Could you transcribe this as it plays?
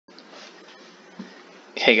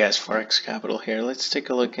Hey guys, Forex Capital here. Let's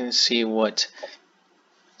take a look and see what,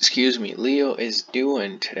 Leo is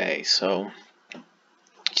doing today. So,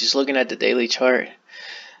 just looking at the daily chart,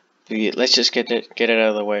 let's just get it out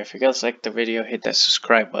of the way. If you guys like the video, hit that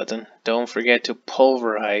subscribe button. Don't forget to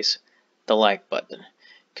pulverize the like button,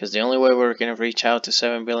 because the only way we're gonna reach out to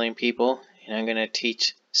 7 billion people, and I'm gonna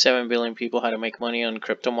teach 7 billion people how to make money on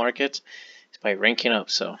crypto markets, is by ranking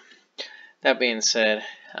up. So, that being said,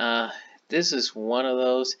 this is one of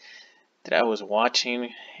those that I was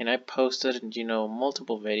watching, and I posted,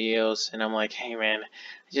 multiple videos, and I'm like, hey man,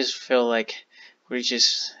 I just feel like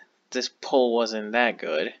this pull wasn't that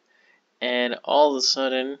good, and all of a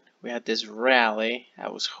sudden we had this rally. I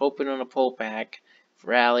was hoping on a pullback,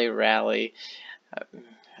 rally.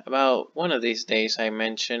 About one of these days I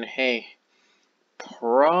mentioned, hey,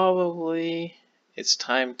 probably it's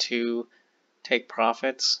time to take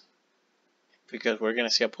profits because we're gonna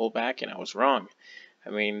see a pullback, and I was wrong. I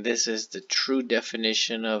mean, this is the true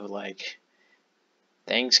definition of like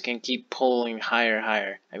things can keep pulling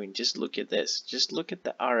higher. I mean, just look at this. Just look at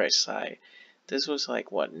the RSI. This was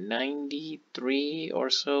like what, 93 or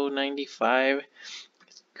so, 95.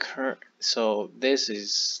 So this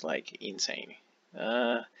is like insane.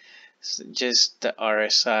 Just the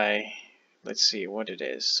RSI. Let's see what it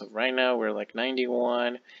is. So right now we're like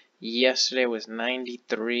 91. Yesterday was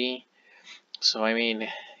 93. So I mean,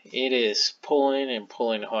 it is pulling and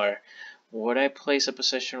pulling hard. Would I place a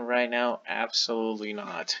position right now? Absolutely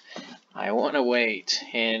not. I want to wait,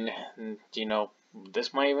 and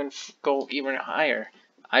this might even go even higher.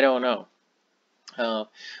 I don't know.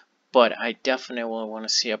 But I definitely want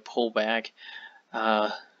to see a pullback.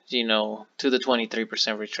 To the 23%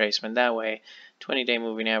 retracement. That way, 20-day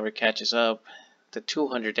moving average catches up. The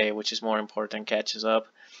 200-day, which is more important, catches up.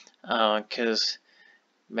 Because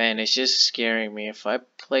man, it's just scaring me. If I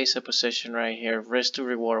place a position right here, risk to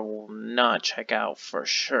reward will not check out for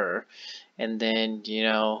sure. And then,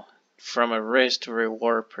 from a risk to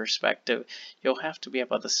reward perspective, you'll have to be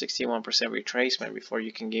about the 61% retracement before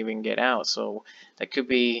you can even get out. So that could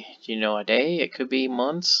be, a day, it could be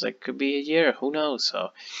months, it could be a year, who knows.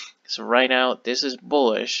 So right now, this is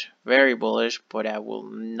bullish, very bullish, but I will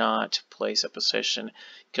not place a position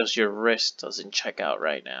because your risk doesn't check out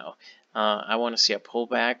right now. I want to see a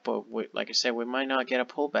pullback, but like I said, we might not get a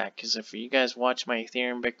pullback, because if you guys watch my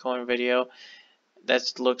Ethereum Bitcoin video,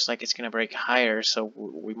 that looks like it's going to break higher, so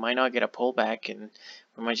we might not get a pullback, and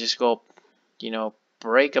we might just go,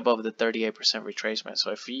 break above the 38% retracement.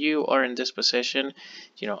 So if you are in this position,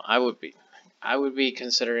 I would be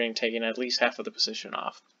considering taking at least half of the position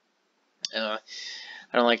off. I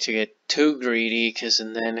don't like to get too greedy, because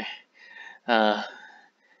then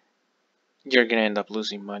you're gonna end up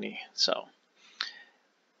losing money. So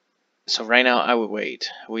right now I would wait.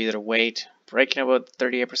 We either wait, breaking about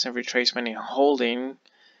 38% retracement and holding,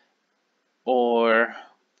 or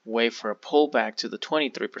wait for a pullback to the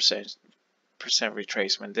 23%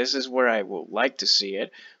 retracement. This is where I would like to see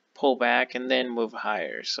it, pull back and then move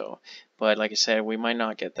higher. So, but like I said, we might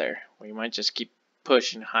not get there. We might just keep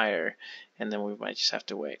pushing higher, and then we might just have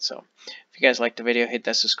to wait. So if you guys liked the video, hit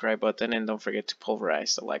that subscribe button, and don't forget to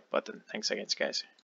pulverize the like button. Thanks again, guys.